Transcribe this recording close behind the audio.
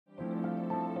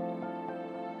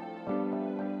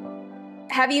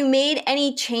have you made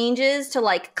any changes to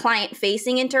like client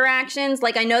facing interactions?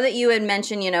 Like I know that you had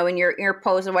mentioned, you know, in your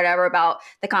post or whatever about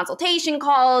the consultation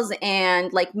calls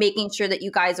and like making sure that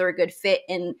you guys are a good fit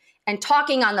and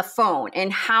talking on the phone,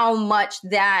 and how much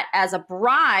that as a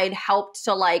bride helped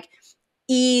to like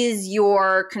ease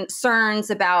your concerns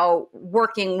about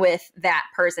working with that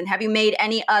person. Have you made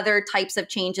any other types of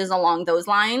changes along those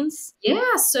lines?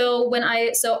 Yeah. So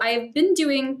I've been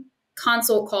doing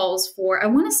consult calls for, I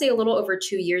want to say, a little over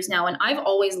 2 years now, and I've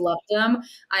always loved them.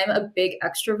 I'm a big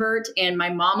extrovert, and my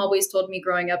mom always told me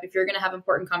growing up, if you're going to have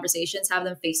important conversations, have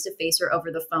them face to face or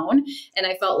over the phone. And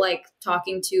I felt like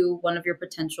talking to one of your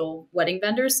potential wedding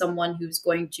vendors, someone who's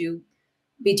going to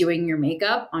be doing your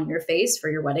makeup on your face for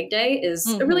your wedding day,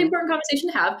 is a really important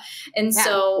conversation to have. And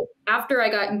so after I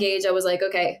got engaged, I was like,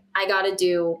 okay, I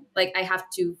have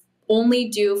to only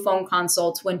do phone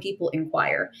consults when people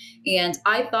inquire. And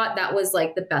I thought that was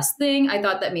like the best thing. I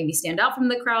thought that made me stand out from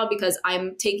the crowd because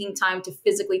I'm taking time to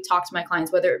physically talk to my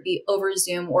clients, whether it be over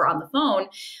Zoom or on the phone.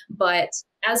 But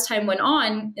as time went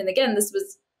on, and again, this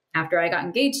was after I got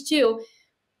engaged too,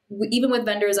 even with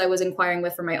vendors I was inquiring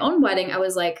with for my own wedding, I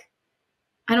was like,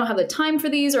 I don't have the time for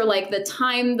these, or like the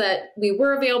time that we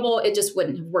were available, it just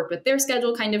wouldn't have worked with their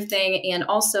schedule kind of thing. And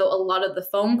also a lot of the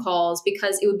phone calls,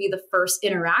 because it would be the first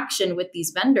interaction with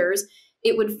these vendors,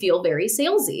 it would feel very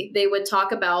salesy. They would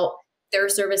talk about their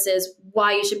services,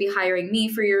 why you should be hiring me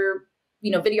for your,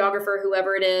 videographer,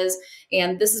 whoever it is.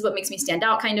 And this is what makes me stand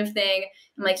out kind of thing.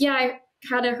 I'm like, yeah, I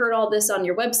kind of heard all this on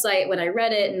your website when I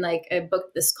read it, and like I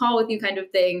booked this call with you kind of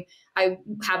thing. I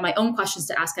have my own questions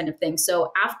to ask kind of thing.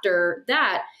 So after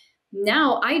that,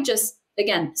 now I just,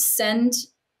 again, send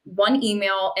one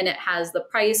email, and it has the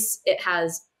price, it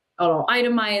has it all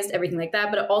itemized, everything like that.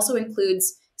 But it also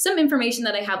includes some information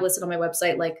that I have listed on my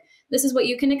website. Like, this is what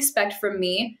you can expect from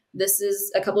me. This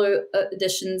is a couple of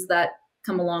additions that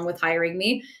come along with hiring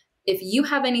me. If you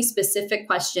have any specific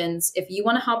questions, if you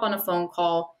want to hop on a phone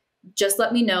call, just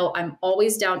let me know. I'm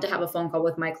always down to have a phone call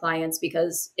with my clients,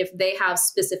 because if they have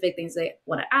specific things they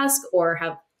want to ask or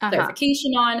have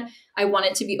clarification on, I want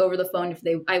it to be over the phone.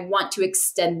 I want to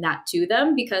extend that to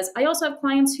them, because I also have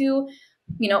clients who,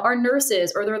 are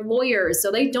nurses or they're lawyers.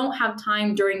 So they don't have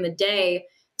time during the day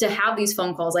to have these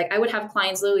phone calls. Like, I would have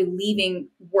clients literally leaving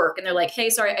work and they're like,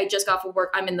 hey, sorry, I just got from work.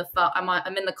 I'm in the phone.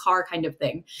 I'm in the car kind of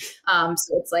thing.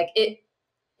 So it's like,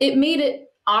 it made it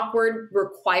awkward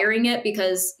requiring it,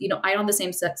 because, I don't have the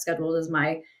same set schedule as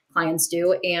my clients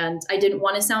do. And I didn't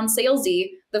want to sound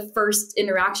salesy the first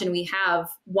interaction we have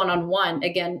one-on-one,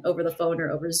 again, over the phone or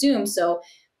over Zoom. So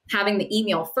having the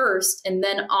email first and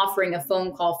then offering a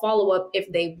phone call follow-up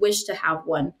if they wish to have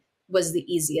one was the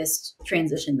easiest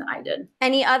transition that I did.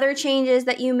 Any other changes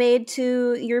that you made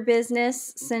to your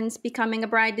business since becoming a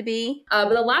bride-to-be? But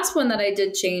the last one that I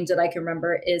did change that I can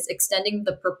remember is extending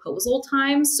the proposal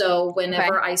time. So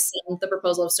whenever I sent the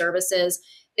proposal of services,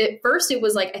 at first it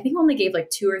was like, I think only gave like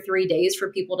 2 or 3 days for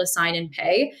people to sign and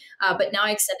pay. But now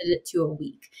I extended it to a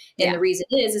week. And the reason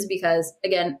is because,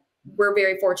 again, we're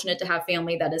very fortunate to have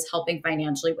family that is helping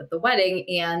financially with the wedding.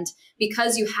 And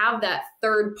because you have that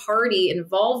third party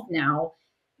involved now,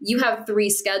 you have 3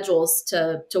 schedules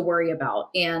to worry about.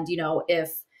 And,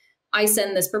 if I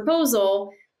send this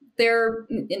proposal,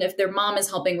 and if their mom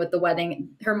is helping with the wedding,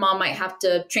 her mom might have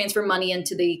to transfer money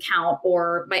into the account,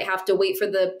 or might have to wait for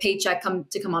the paycheck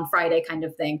to come on Friday kind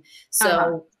of thing.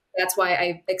 So that's why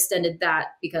I extended that,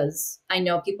 because I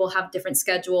know people have different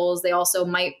schedules. They also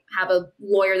might have a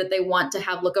lawyer that they want to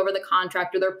have look over the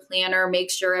contract, or their planner, make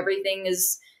sure everything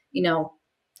is,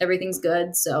 everything's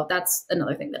good. So that's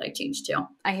another thing that I changed too.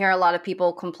 I hear a lot of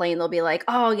people complain. They'll be like,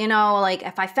 oh, like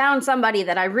if I found somebody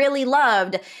that I really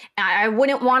loved, I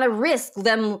wouldn't want to risk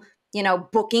them,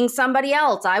 booking somebody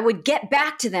else. I would get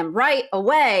back to them right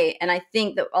away. And I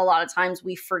think that a lot of times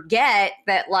we forget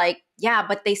that, like, yeah,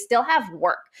 but they still have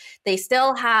work. They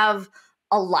still have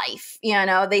a life,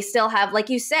 they still have, like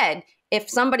you said, if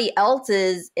somebody else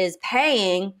is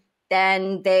paying,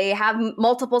 then they have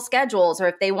multiple schedules, or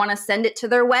if they want to send it to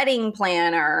their wedding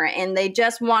planner and they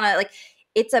just want to, like,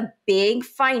 it's a big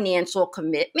financial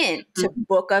commitment to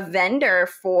book a vendor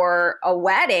for a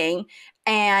wedding.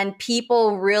 And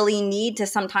people really need to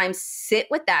sometimes sit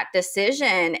with that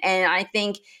decision. And I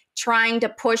think trying to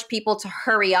push people to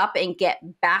hurry up and get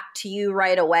back to you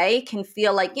right away can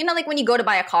feel like, like when you go to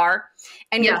buy a car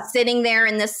and you're sitting there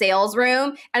in the sales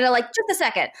room and they're like, just a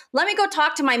second, let me go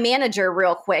talk to my manager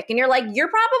real quick. And you're like, you're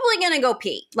probably going to go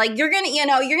pee. Like, you're going to,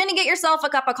 you're going to get yourself a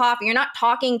cup of coffee. You're not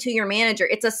talking to your manager.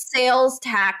 It's a sales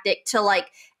tactic to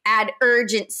like add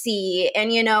urgency.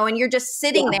 And, and you're just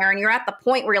sitting there and you're at the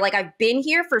point where you're like, I've been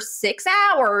here for 6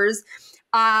 hours.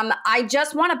 I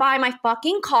just want to buy my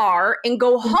fucking car and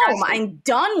go home. Exactly. I'm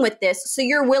done with this. So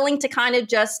you're willing to kind of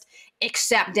just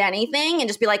accept anything and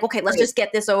just be like, okay, let's Right. just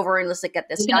get this over and let's get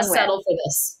this I'm gonna done with. settle for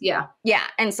this. Yeah. Yeah.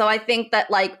 And so I think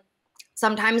that like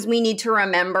sometimes we need to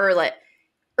remember that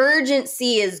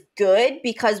urgency is good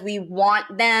because we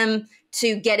want them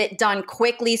to get it done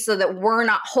quickly so that we're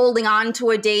not holding on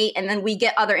to a date and then we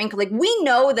get other inquiries. Like we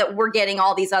know that we're getting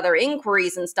all these other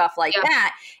inquiries and stuff like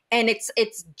that. And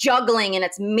it's juggling and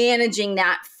it's managing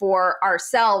that for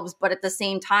ourselves. But at the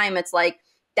same time, it's like,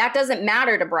 that doesn't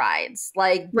matter to brides.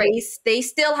 Like they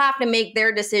still have to make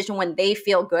their decision when they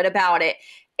feel good about it.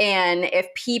 And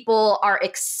if people are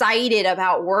excited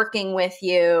about working with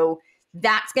you,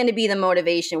 that's going to be the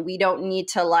motivation. We don't need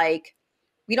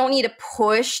to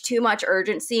push too much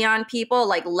urgency on people.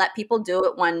 Like let people do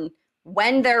it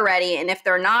when they're ready. And if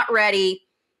they're not ready,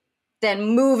 then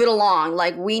move it along.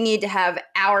 Like we need to have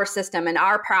our system and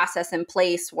our process in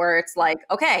place where it's like,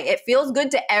 okay, it feels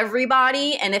good to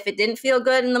everybody. And if it didn't feel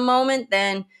good in the moment,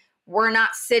 then we're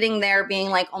not sitting there being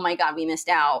like, oh my God, we missed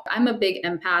out. I'm a big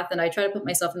empath and I try to put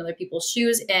myself in other people's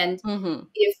shoes. And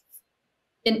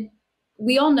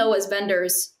we all know as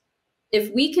vendors,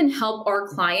 if we can help our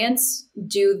clients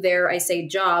do their, I say,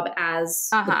 job as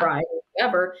the bride or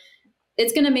whatever,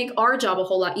 it's going to make our job a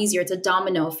whole lot easier. It's a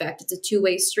domino effect. It's a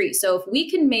two-way street. So if we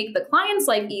can make the client's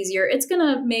life easier, it's going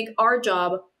to make our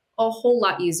job a whole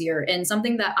lot easier. And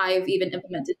something that I've even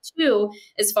implemented too,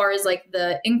 as far as like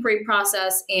the inquiry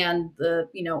process and the,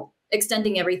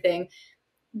 extending everything.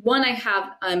 One I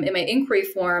have in my inquiry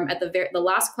form at the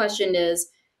last question is,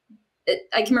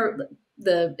 I can remember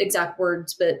the exact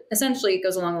words, but essentially it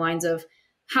goes along the lines of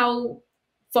how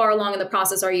far along in the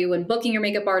process are you in booking your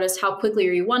makeup artist? How quickly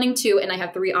are you wanting to? And I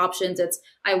have 3 options. It's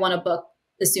I want to book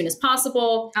as soon as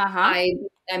possible.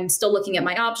 I'm still looking at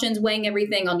my options, weighing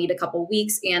everything. I'll need a couple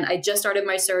weeks. And I just started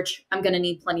my search. I'm going to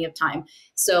need plenty of time.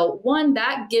 So one,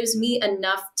 that gives me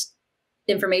enough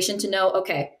information to know,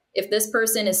 okay, if this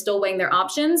person is still weighing their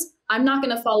options, I'm not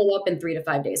going to follow up in 3 to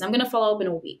 5 days. I'm going to follow up in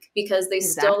a week because they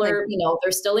still are,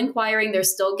 they're still inquiring. They're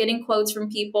still getting quotes from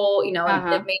people, and it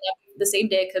may not be the same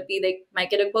day. It could be, they might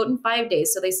get a quote in 5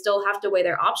 days. So they still have to weigh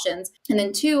their options. And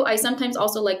then 2, I sometimes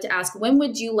also like to ask, when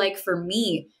would you like for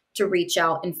me to reach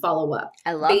out and follow up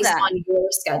based on your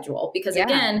schedule? Because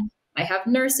again, I have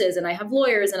nurses and I have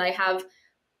lawyers and I have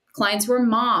clients who are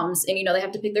moms and, they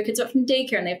have to pick their kids up from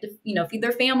daycare and they have to, feed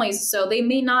their families. So they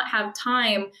may not have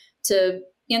time to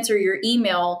answer your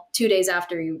email 2 days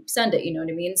after you send it. You know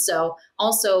what I mean? So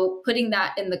also putting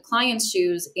that in the client's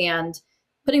shoes and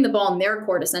putting the ball in their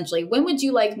court, essentially. When would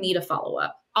you like me to follow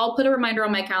up? I'll put a reminder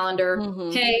on my calendar.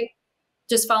 Hey,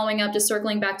 just following up, just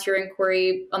circling back to your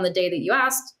inquiry on the day that you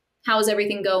asked. How is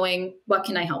everything going? What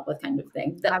can I help with, kind of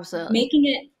thing.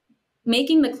 Absolutely.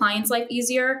 Making the client's life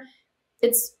easier,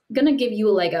 it's going to give you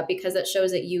a leg up because it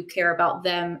shows that you care about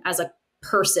them as a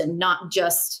person, not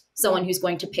just someone who's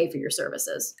going to pay for your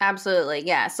services. Absolutely.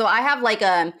 Yeah. So I have like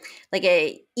a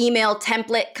email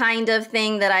template kind of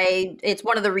thing that it's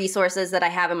one of the resources that I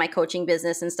have in my coaching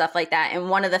business and stuff like that. And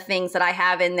one of the things that I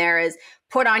have in there is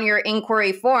put on your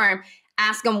inquiry form,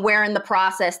 ask them where in the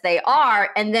process they are,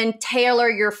 and then tailor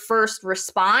your first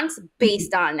response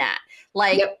based on that.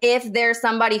 Like if there's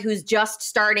somebody who's just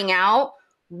starting out,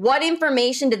 what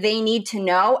information do they need to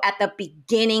know at the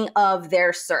beginning of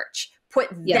their search? Put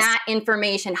that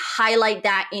information, highlight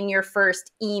that in your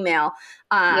first email,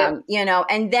 and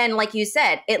then like you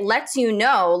said, it lets you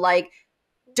know, like,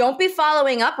 don't be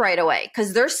following up right away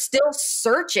because they're still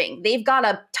searching. They've got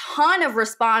a ton of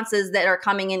responses that are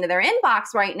coming into their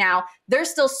inbox right now. They're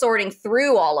still sorting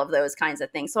through all of those kinds of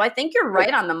things. So I think you're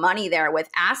right on the money there with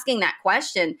asking that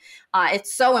question.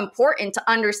 It's so important to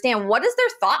understand what is their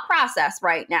thought process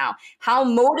right now? How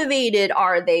motivated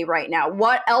are they right now?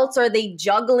 What else are they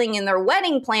juggling in their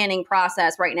wedding planning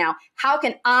process right now? How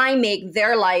can I make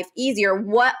their life easier?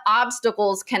 What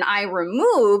obstacles can I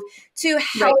remove to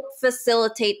help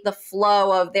facilitate the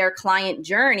flow of their client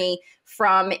journey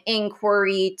from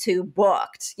inquiry to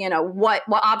booked? What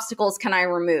obstacles can I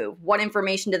remove? What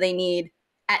information do they need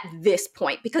at this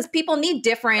point? Because people need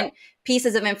different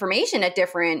pieces of information at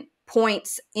different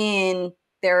points in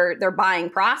their buying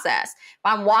process. If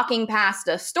I'm walking past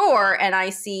a store and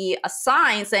I see a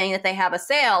sign saying that they have a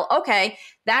sale, okay,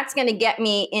 that's going to get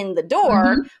me in the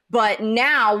door. But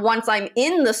now once I'm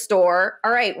in the store,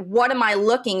 all right, what am I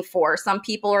looking for? Some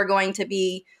people are going to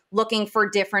be looking for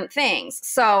different things.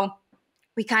 So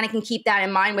we kind of can keep that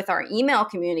in mind with our email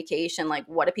communication. Like,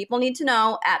 what do people need to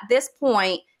know at this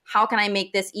point? How can I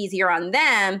make this easier on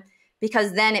them?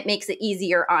 because then it makes it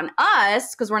easier on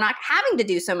us because we're not having to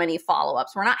do so many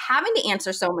follow-ups. We're not having to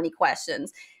answer so many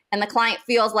questions. And the client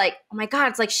feels like, oh my God,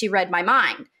 it's like she read my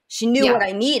mind. She knew what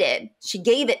I needed. She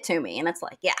gave it to me. And it's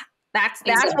like, yeah, that's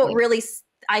what really,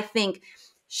 I think,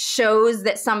 shows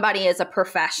that somebody is a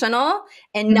professional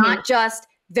and not just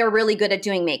they're really good at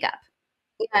doing makeup.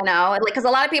 You know, like, because a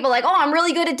lot of people are like, oh, I'm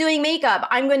really good at doing makeup.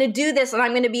 I'm going to do this and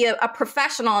I'm going to be a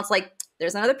professional. It's like,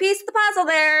 there's another piece of the puzzle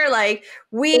there. Like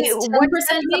it's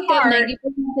 10% makeup, 90%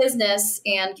 business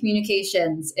and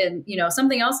communications. And, you know,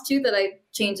 something else too that I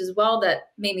changed as well that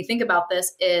made me think about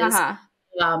this is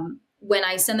when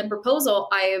I send the proposal,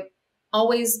 I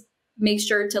always make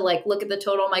sure to like look at the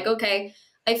total. I'm like, okay,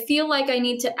 I feel like I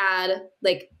need to add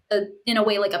like in a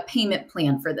way, like a payment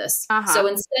plan for this. So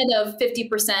instead of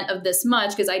 50% of this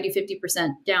much, because I do 50%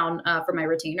 down for my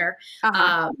retainer,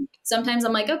 sometimes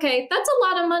I'm like, okay, that's a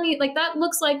lot of money. Like that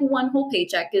looks like one whole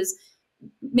paycheck because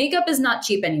makeup is not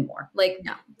cheap anymore. Like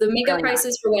the makeup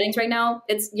prices for weddings right now,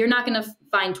 you're not going to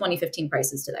find 2015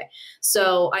 prices today.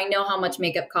 So I know how much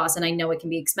makeup costs and I know it can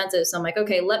be expensive. So I'm like,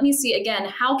 okay, let me see again,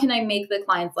 how can I make the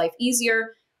client's life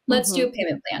easier? Let's do a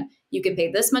payment plan. You can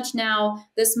pay this much now,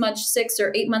 this much 6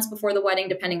 or 8 months before the wedding,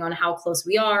 depending on how close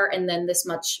we are, and then this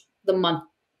much the month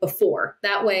before.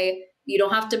 That way, you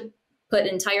don't have to put an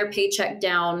entire paycheck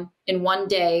down in one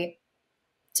day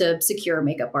to secure a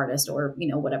makeup artist or, you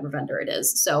know, whatever vendor it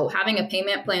is. So having a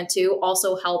payment plan too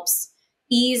also helps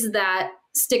ease that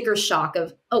sticker shock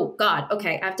of, oh God,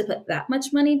 okay, I have to put that much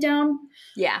money down.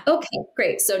 Yeah. Okay,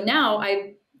 great. So now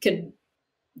I could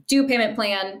do payment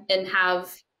plan and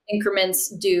have increments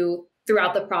due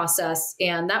throughout the process.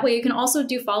 And that way you can also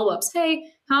do follow-ups. Hey,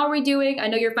 how are we doing? I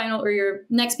know your final or your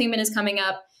next payment is coming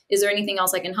up. Is there anything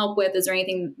else I can help with? Is there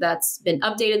anything that's been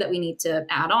updated that we need to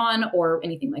add on or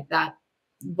anything like that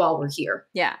while we're here?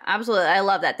 Yeah, absolutely. I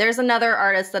love that. There's another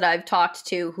artist that I've talked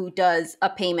to who does a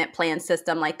payment plan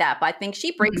system like that, but I think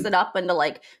she breaks it up into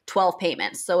like 12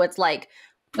 payments. So it's like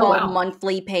 12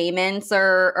 monthly payments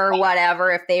or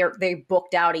whatever if they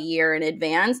booked out a year in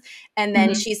advance. And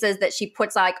then she says that she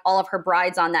puts like all of her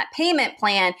brides on that payment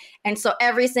plan. And so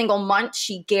every single month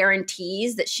she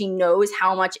guarantees that she knows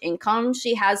how much income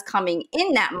she has coming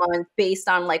in that month based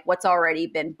on like what's already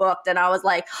been booked. And I was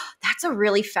like, oh, that's a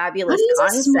really fabulous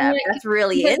concept. That's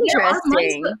really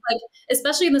interesting. Like,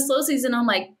 especially in the slow season, I'm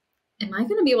like, am I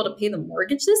going to be able to pay the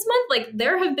mortgage this month? Like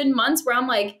there have been months where I'm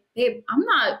like, babe, I'm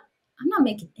not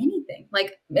making anything.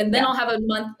 Like, and then I'll have a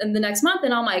month and the next month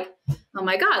and I'm like, oh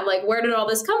my God, like where did all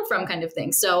this come from kind of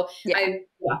thing. So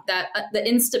the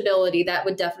instability that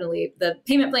would definitely, the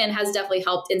payment plan has definitely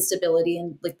helped instability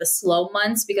in like the slow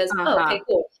months because, okay,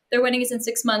 cool. Their wedding is in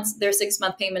 6 months. Their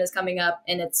 6-month payment is coming up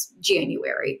and it's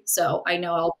January. So I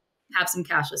know I'll have some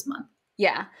cash this month.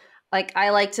 Yeah. Like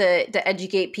I like to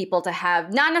educate people to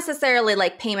have not necessarily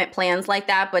like payment plans like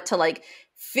that, but to like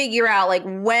figure out like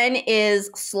when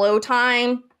is slow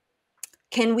time?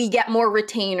 Can we get more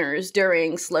retainers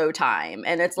during slow time?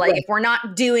 And it's like, if we're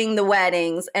not doing the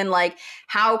weddings and like,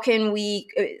 how can we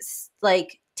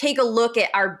like take a look at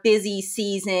our busy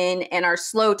season and our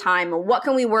slow time and what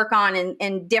can we work on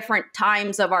in different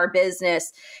times of our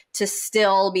business to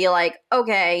still be like,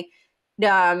 okay,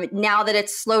 now that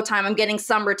it's slow time, I'm getting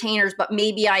some retainers, but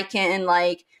maybe I can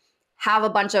like have a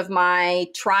bunch of my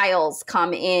trials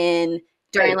come in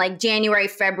during like January,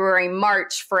 February,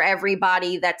 March for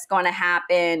everybody that's going to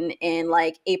happen in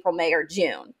like April, May, or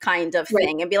June kind of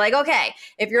thing. And be like, okay,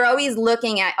 if you're always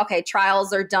looking at, okay,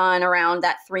 trials are done around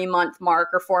that 3-month mark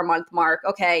or 4-month mark.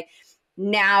 Okay,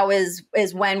 now is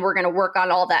when we're going to work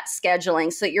on all that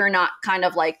scheduling. So you're not kind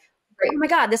of like, oh my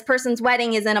God, this person's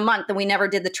wedding is in a month and we never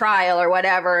did the trial or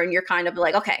whatever. And you're kind of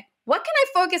like, okay, what can I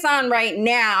focus on right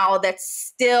now that's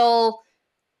still,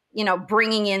 you know,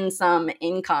 bringing in some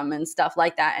income and stuff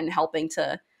like that and helping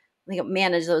to like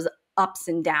manage those ups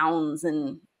and downs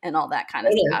and all that kind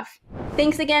of stuff.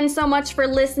 Thanks again so much for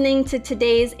listening to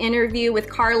today's interview with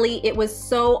Carly. It was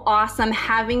so awesome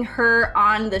having her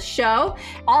on the show.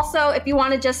 Also, if you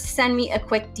want to just send me a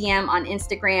quick DM on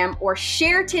Instagram or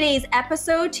share today's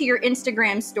episode to your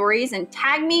Instagram stories and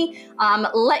tag me,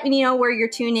 let me know where you're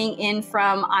tuning in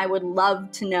from. I would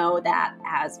love to know that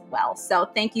as well. So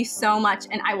thank you so much,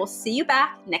 and I will see you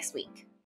back next week.